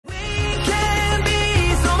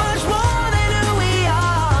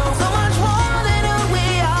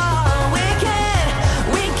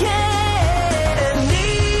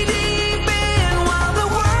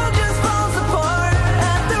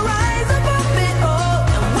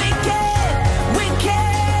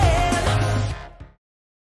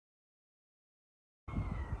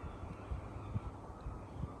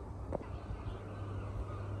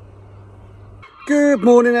Good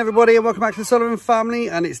morning everybody and welcome back to the Sullivan family,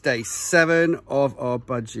 and it's day 7 of our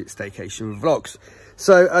budget staycation vlogs.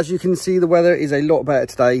 So as you can see, the weather is a lot better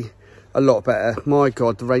today, a lot better. My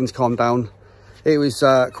god, the rain's calmed down. It was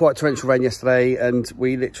quite torrential rain yesterday and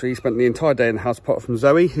we literally spent the entire day in the house apart from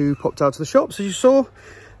Zoe, who popped out to the shops as you saw.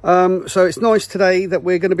 So it's nice today that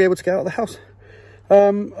we're going to be able to get out of the house.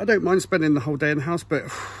 I don't mind spending the whole day in the house, but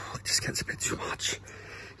it just gets a bit too much.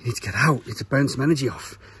 You need to get out, you need to burn some energy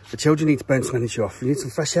off. The children need to burn some energy off. You need some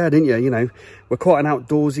fresh air, don't you? You know, we're quite an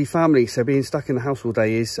outdoorsy family, so being stuck in the house all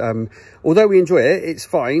day is, although we enjoy it, it's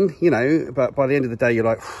fine, you know, but by the end of the day, you're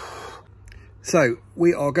like, so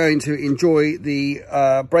we are going to enjoy the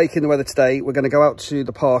break in the weather today. We're going to go out to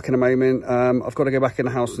the park in a moment. I've got to go back in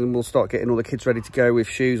the house and we'll start getting all the kids ready to go with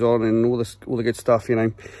shoes on and all the good stuff, you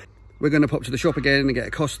know. We're going to pop to the shop again and get a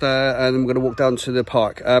Costa, and then we're going to walk down to the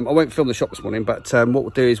park. I won't film the shop this morning, but what we'll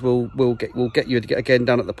do is we'll get you again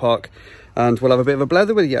down at the park, and we'll have a bit of a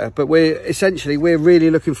blather with you. But we're really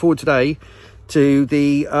looking forward today to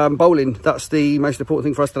the bowling. That's the most important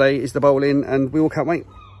thing for us today, is the bowling, and we all can't wait.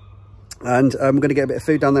 And we're going to get a bit of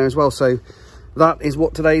food down there as well. So that is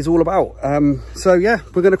what today is all about. So yeah,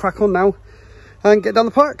 we're going to crack on now and get down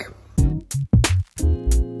the park.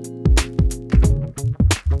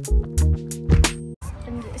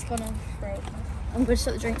 I'm going to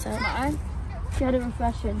sort the drinks out. No. She had a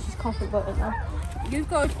refresher and she's coughing about it now. You've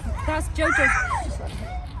got, that's Jojo's.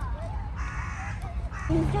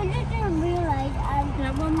 Jojo didn't realise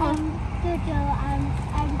one more. Jojo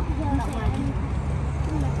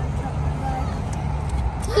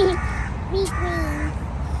Be green.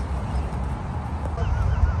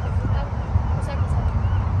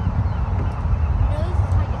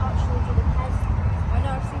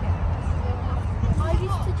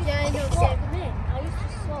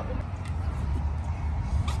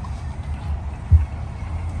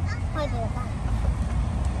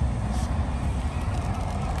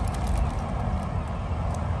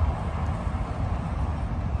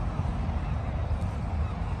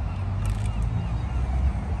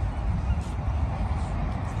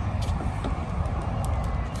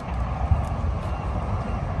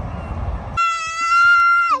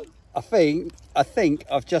 I think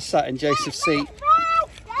I've just sat in Joseph's seat.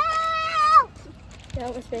 Get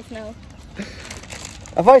out of space now.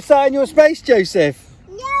 Have I sat in your space, Joseph?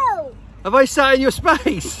 No. Have I sat in your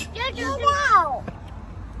space? No.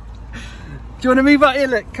 Do you want to move out here?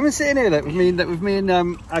 Look, come and sit in here, look, with me and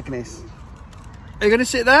Agnes. Are you going to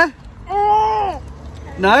sit there?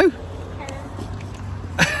 No?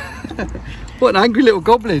 What an angry little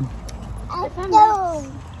goblin. No.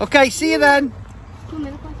 Okay, see you then.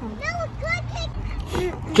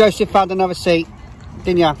 Joseph found another seat,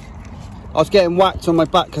 didn't ya? I was getting whacked on my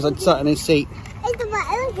back because I'd sat in his seat. It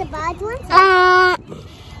was a bad one.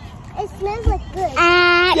 It smells like good.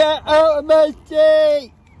 Get out of my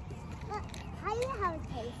seat! How do you have a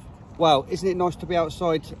taste? Well, isn't it nice to be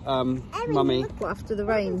outside, Mummy? What, after the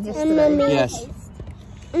rain yesterday? Yes.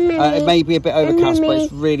 It may be a bit overcast, but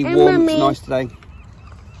it's really warm. It's nice today.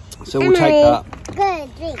 So we'll take that.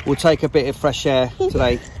 Good drink. We'll take a bit of fresh air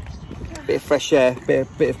today. Bit of fresh air,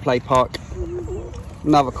 bit of play park.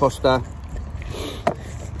 Another Costa.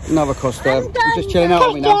 Another Costa. We're just chilling out,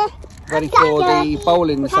 aren't we now? Ready for the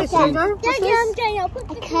bowling this afternoon.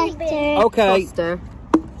 Okay. Costa.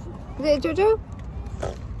 Is it Jojo? Do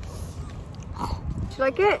you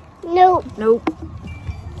like it? No. Nope.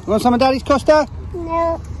 You want some of Daddy's Costa?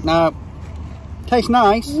 No. No. Tastes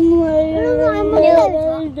nice. No.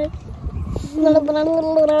 No,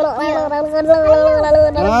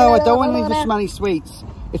 I don't want any of the smelly sweets.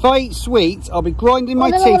 If I eat sweets, I'll be grinding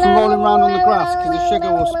my teeth and rolling around on the grass because the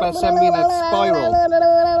sugar will send me in a spiral.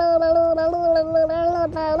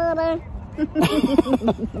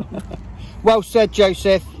 Well said,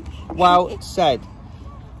 Joseph. Well said.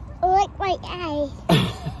 Like my eye.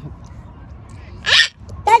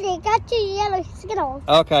 Daddy, got your yellow Skittles.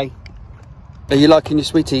 Okay. Are you liking your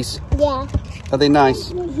sweeties? Yeah. Are they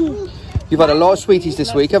nice? You've had a lot of sweeties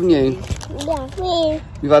this week, haven't you? Yeah.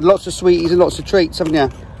 You've had lots of sweeties and lots of treats, haven't you?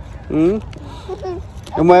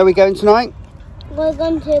 And where are we going tonight? We're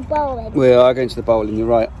going to bowling. We are going to the bowling, you're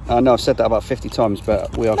right. I know I've said that about 50 times,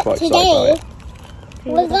 but we are quite excited about it.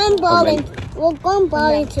 We're going bowling. We're going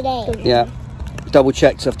bowling today. Yeah. I've double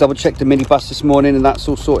checked the minibus this morning and that's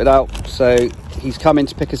all sorted out. So he's coming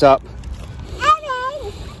to pick us up.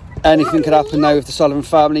 Anything could happen though with the Sullivan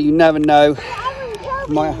family, you never know.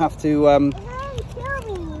 Might have to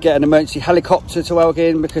get an emergency helicopter to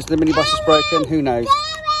Elgin because the minibus is broken, who knows.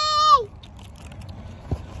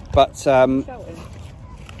 But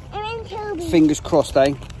fingers crossed,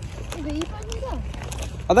 eh?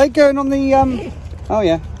 Are they going on the Oh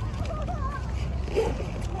yeah.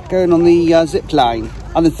 Going on the zip line.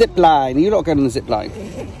 On the zip line. Are you not going on the zip line?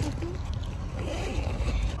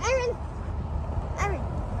 Aaron.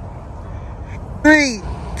 3,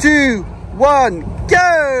 2, 1,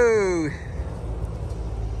 go!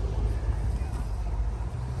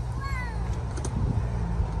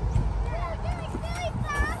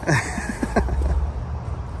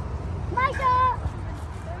 My shot.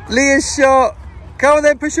 Leah's shot. Come on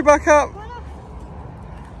then, push it back up.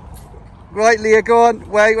 Right, Leah, go on.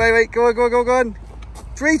 Wait. Go on.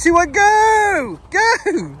 3, 2, 1, go! Go!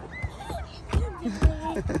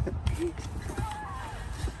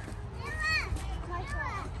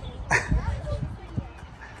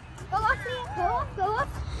 Go up.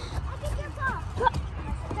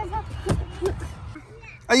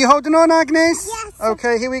 Are you holding on, Agnes? Yes.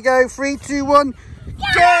 Okay, here we go. 3, 2, 1,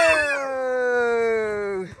 go!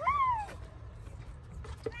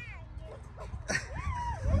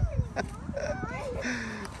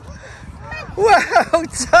 Well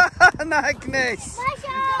done, Agnes. My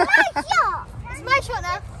shot. It's my shot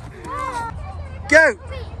now. Go.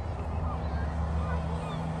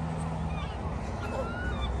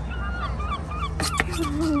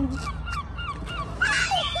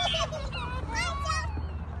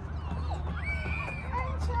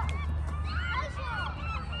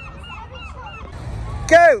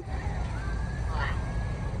 Go.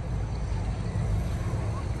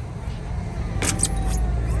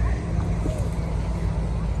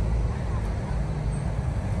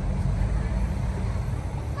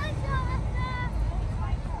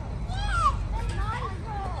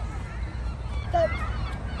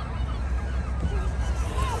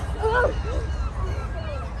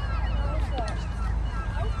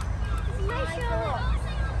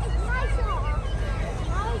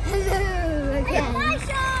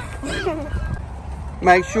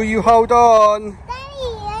 Make sure you hold on. Daddy,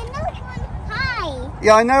 I know it's high.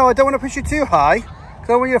 Yeah, I know. I don't want to push you too high because I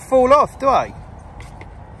don't want you to fall off, do I?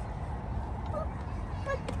 But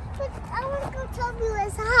I want to go Toby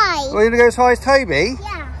was high. Well, you're going to go as high as Toby?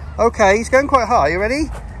 Yeah. Okay, he's going quite high. You ready?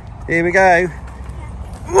 Here we go.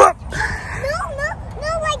 Whoop. No,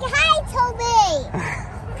 like high, Toby.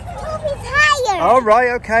 Toby's higher. All right,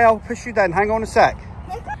 okay. I'll push you then. Hang on a sec.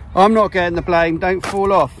 I'm not getting the blame. Don't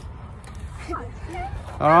fall off.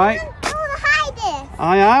 All right. I want to hide this.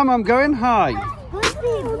 I am. I'm going high. Must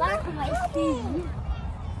be black on my skin.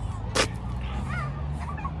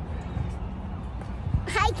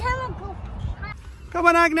 I cannot go. Come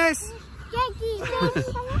on, Agnes. Daddy.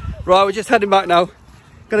 Right, we're just heading back now.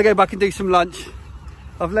 Gonna go back and do some lunch.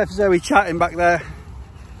 I've left Zoe chatting back there,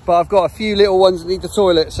 but I've got a few little ones that need the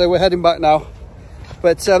toilet, so we're heading back now.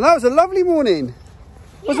 But that was a lovely morning.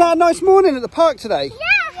 Was that a nice morning at the park today?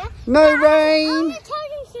 Yeah. No rain.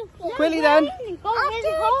 Quickly then. We're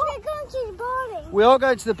going to the bowling. We are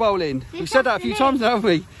going to the bowling. We've said that a few times now, haven't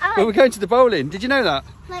we? But we're going to the bowling. Did you know that?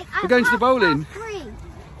 We're going to the bowling.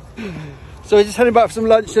 So we're just heading back for some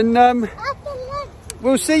lunch, and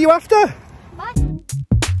we'll see you after. Bye.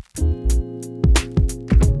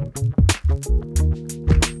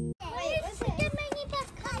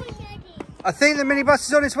 I think the minibus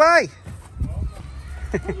is on its way.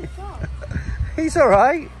 He's all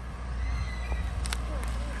right.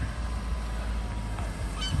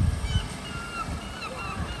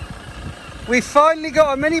 We finally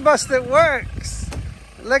got a minibus that works.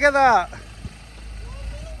 Look at that.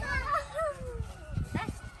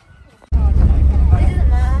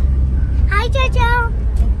 Hi, Jojo.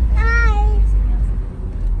 Hi.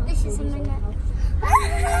 This is a minute.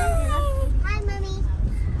 Hi, Mummy.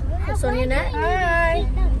 What's on your neck? Hi.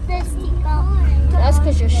 That's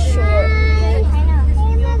because you're short. Hey,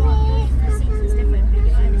 Mummy.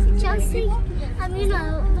 Chelsea,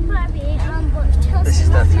 the Barbie, but Chelsea. This is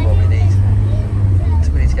definitely what we need.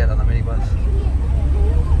 We need to get on the minibus.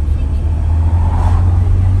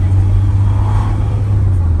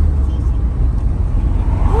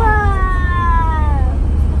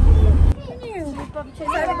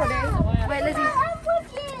 Wait, Lizzie.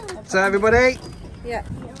 So everybody, Yeah.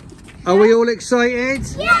 are we all excited?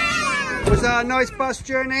 Yeah. Was that a nice bus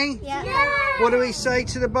journey? Yeah. What do we say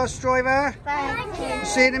to the bus driver? Thank you.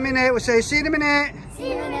 See you in a minute. We'll say see you in a minute. See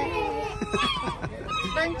you in a minute.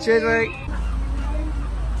 Cheers, mate.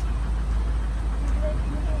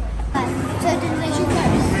 So did Lizzie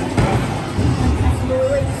first?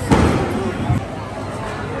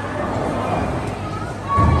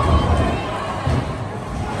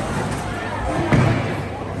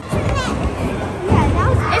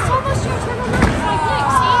 It's almost your turn on the like, look,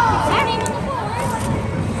 see? It's happening on the floor.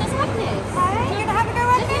 What's happening? You're going to have a go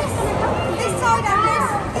at this? This side and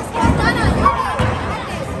this one. No,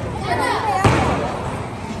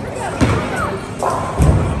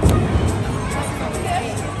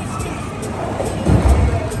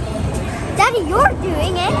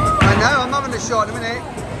 shot in a minute.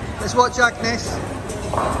 Let's watch Agnes.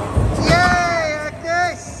 Yay,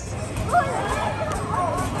 Agnes!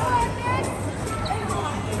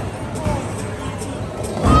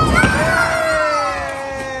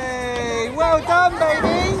 Yay! Well done,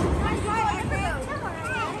 baby!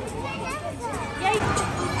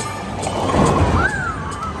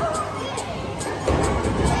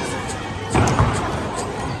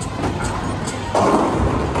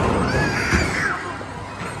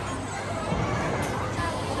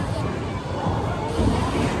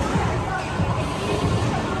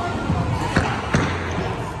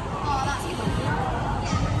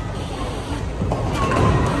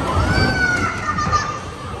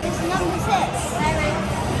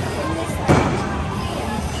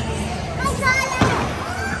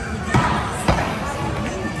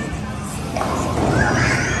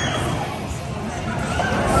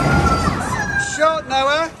 Shot,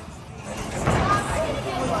 Noah.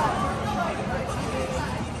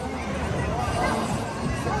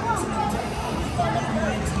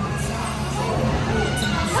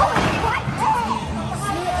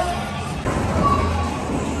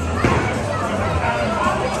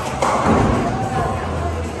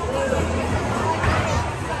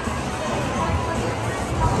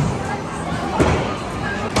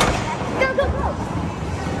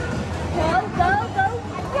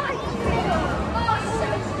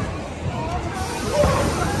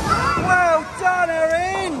 Well done,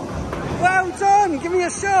 Erin. Well done. Give me a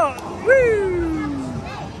shot. Woo!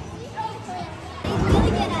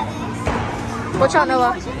 Watch out,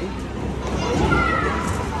 Noah.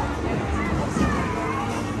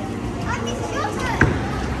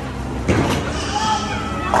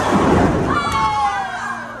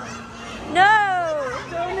 No!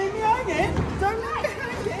 Don't leave me hanging. Don't leave me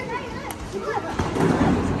hanging.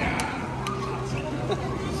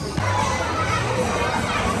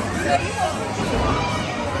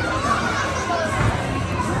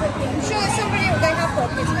 I'm sure there's somebody else they have got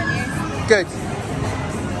this menu. Good.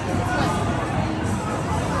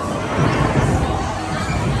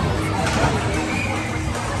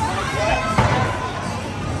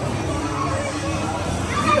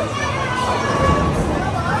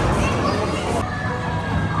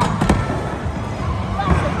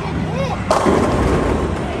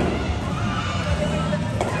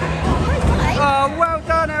 Oh, well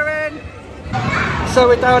done, Erin. So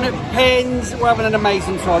we're down at Pins. We're having an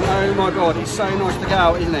amazing time. Oh my God, it's so nice to get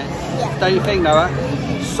out, isn't it? Yeah. Don't you think, Noah?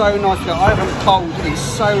 So nice to go. I haven't bowled in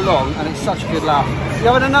so long, and it's such a good laugh. You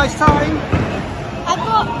having a nice time? I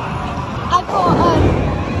got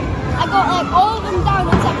all of them down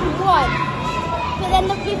except for one. But then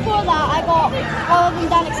before that, I got all of them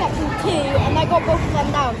down except for two, and I got both of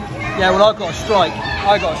them down. Yeah, well, I've got a strike.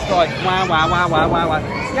 I got a strike. Wow, wow, wow, wow, wow, wow.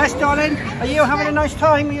 Yes, darling. Are you having a nice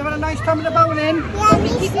time? Are you having a nice time with the bowling? Yeah, me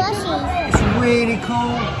slushies. It's really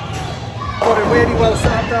cool. Got it really well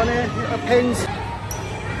set up down here at Pins.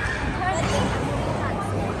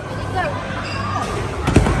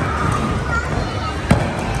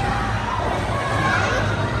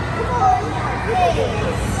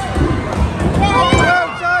 Well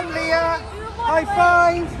done, Leah. High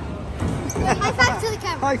five. High five to the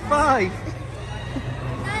camera. High five.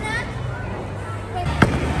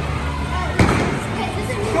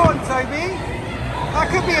 Go on, Toby. That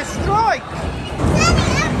could be a strike.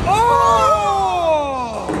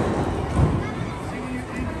 Oh!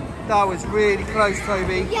 That was really close,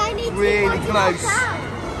 Toby. Yeah, I need really to close.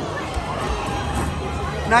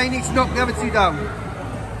 Now you need to knock the other two down.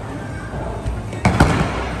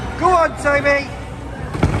 Go on, Toby.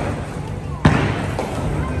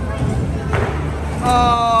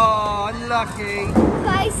 Oh, unlucky.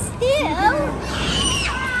 Guys, still.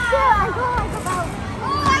 I got about.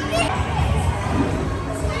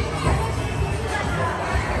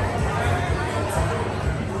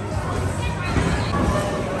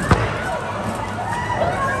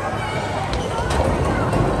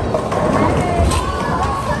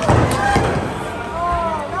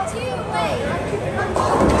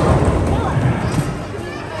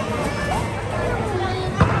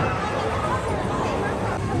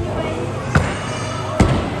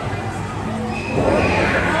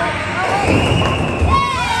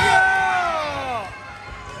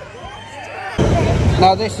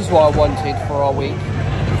 Now this is what I wanted for our week,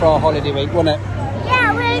 for our holiday week, wasn't it?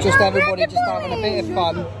 Yeah, we're Just everybody just having a bit of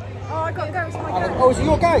fun. Oh, I got to go. It's my go. Oh, is it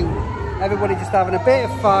your game? Everybody just having a bit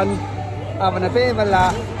of fun, having a bit of a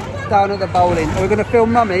laugh down at the bowling. Are we going to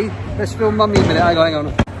film Mummy? Let's film Mummy a minute. Hang on, hang on.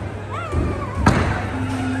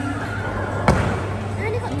 I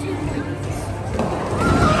only got 2 points.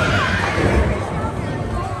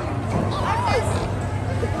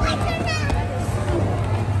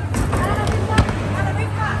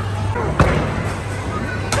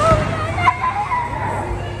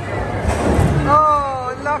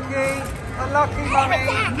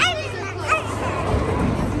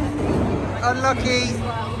 lucky.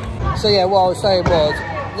 So yeah, what I was saying was,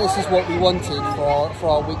 this is what we wanted for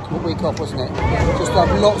our week off, wasn't it? Just have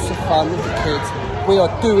lots of fun with the kids. We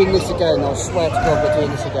are doing this again. I swear to God, we're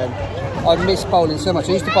doing this again. I miss bowling so much.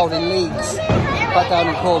 I used to bowl in leagues back down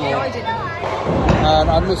in Cornwall, and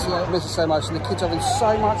I miss it so much. And the kids are having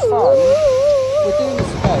so much fun. We're doing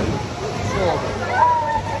this again, sure.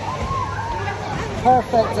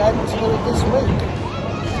 Perfect end to this week.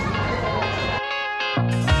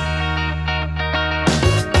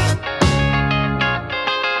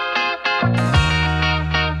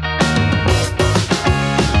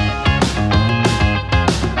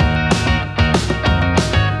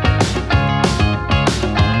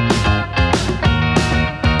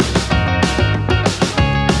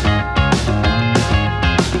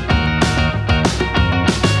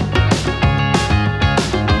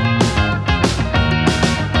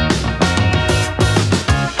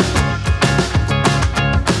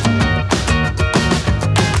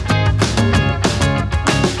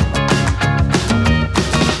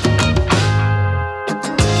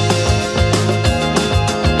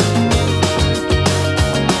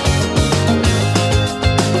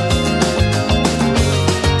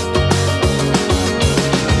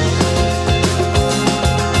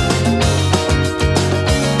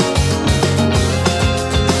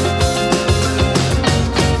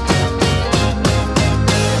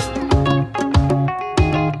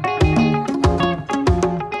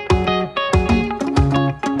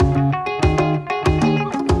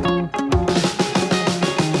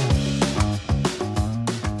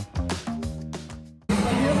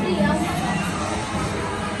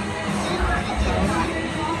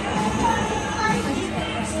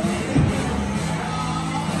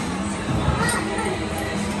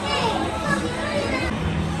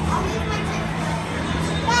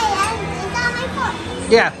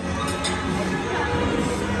 Yeah.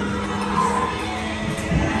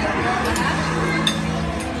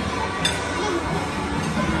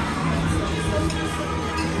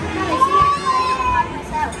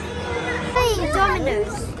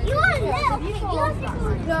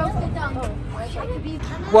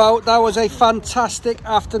 Well, that was a fantastic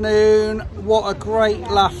afternoon. What a great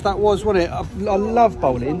laugh that was, wasn't it? I love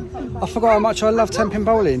bowling. I forgot how much I love 10-pin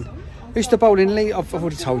bowling. I used to bowl in league. I've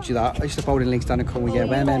already told you that. I used to bowl in leagues down in Cornwall. Yeah,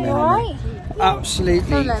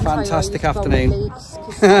 absolutely fantastic afternoon. I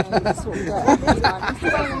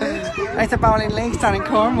used to bowl in leagues down in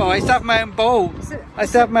Cornwall. I used to have my own ball.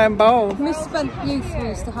 Misspent youth we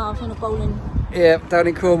used to have on a bowling. Yeah, down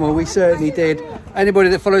in Cornwall, we certainly did. Anybody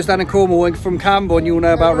that follows down in Cornwall from Camborne, you'll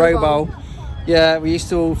know about row bowl. Yeah, we used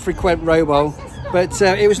to all frequent row bowl. But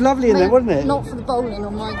it was lovely in there, wasn't it? Not for the bowling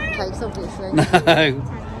on my place, obviously.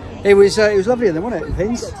 No. It was lovely in there, wasn't it, in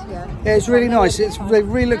pins? Good, yeah, it's really nice. They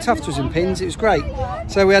really looked after us in pins. It was great.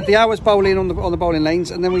 So we had the hours bowling on the bowling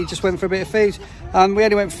lanes, and then we just went for a bit of food. We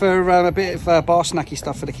only went for a bit of bar snacky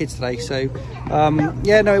stuff for the kids today. So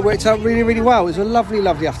yeah, no, it worked out really, really well. It was a lovely,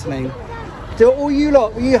 lovely afternoon. All you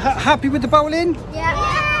lot, were you happy with the bowling?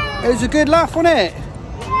 Yeah. It was a good laugh, wasn't it?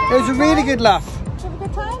 It was a really good laugh. Did you have a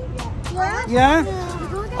good time? Yeah.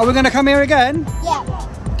 Yeah. Are we going to come here again? Yeah.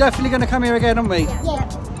 Definitely going to come here again, aren't we? Yeah.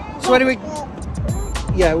 So anyway,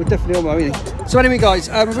 yeah, we're definitely on, really. So anyway, guys,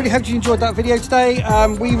 I really hope you enjoyed that video today.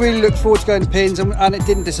 We really looked forward to going to pins, and it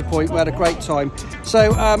didn't disappoint. We had a great time.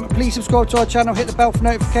 So please subscribe to our channel, hit the bell for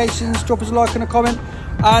notifications, drop us a like and a comment,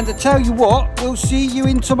 and I tell you what, we'll see you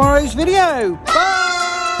in tomorrow's video. Bye.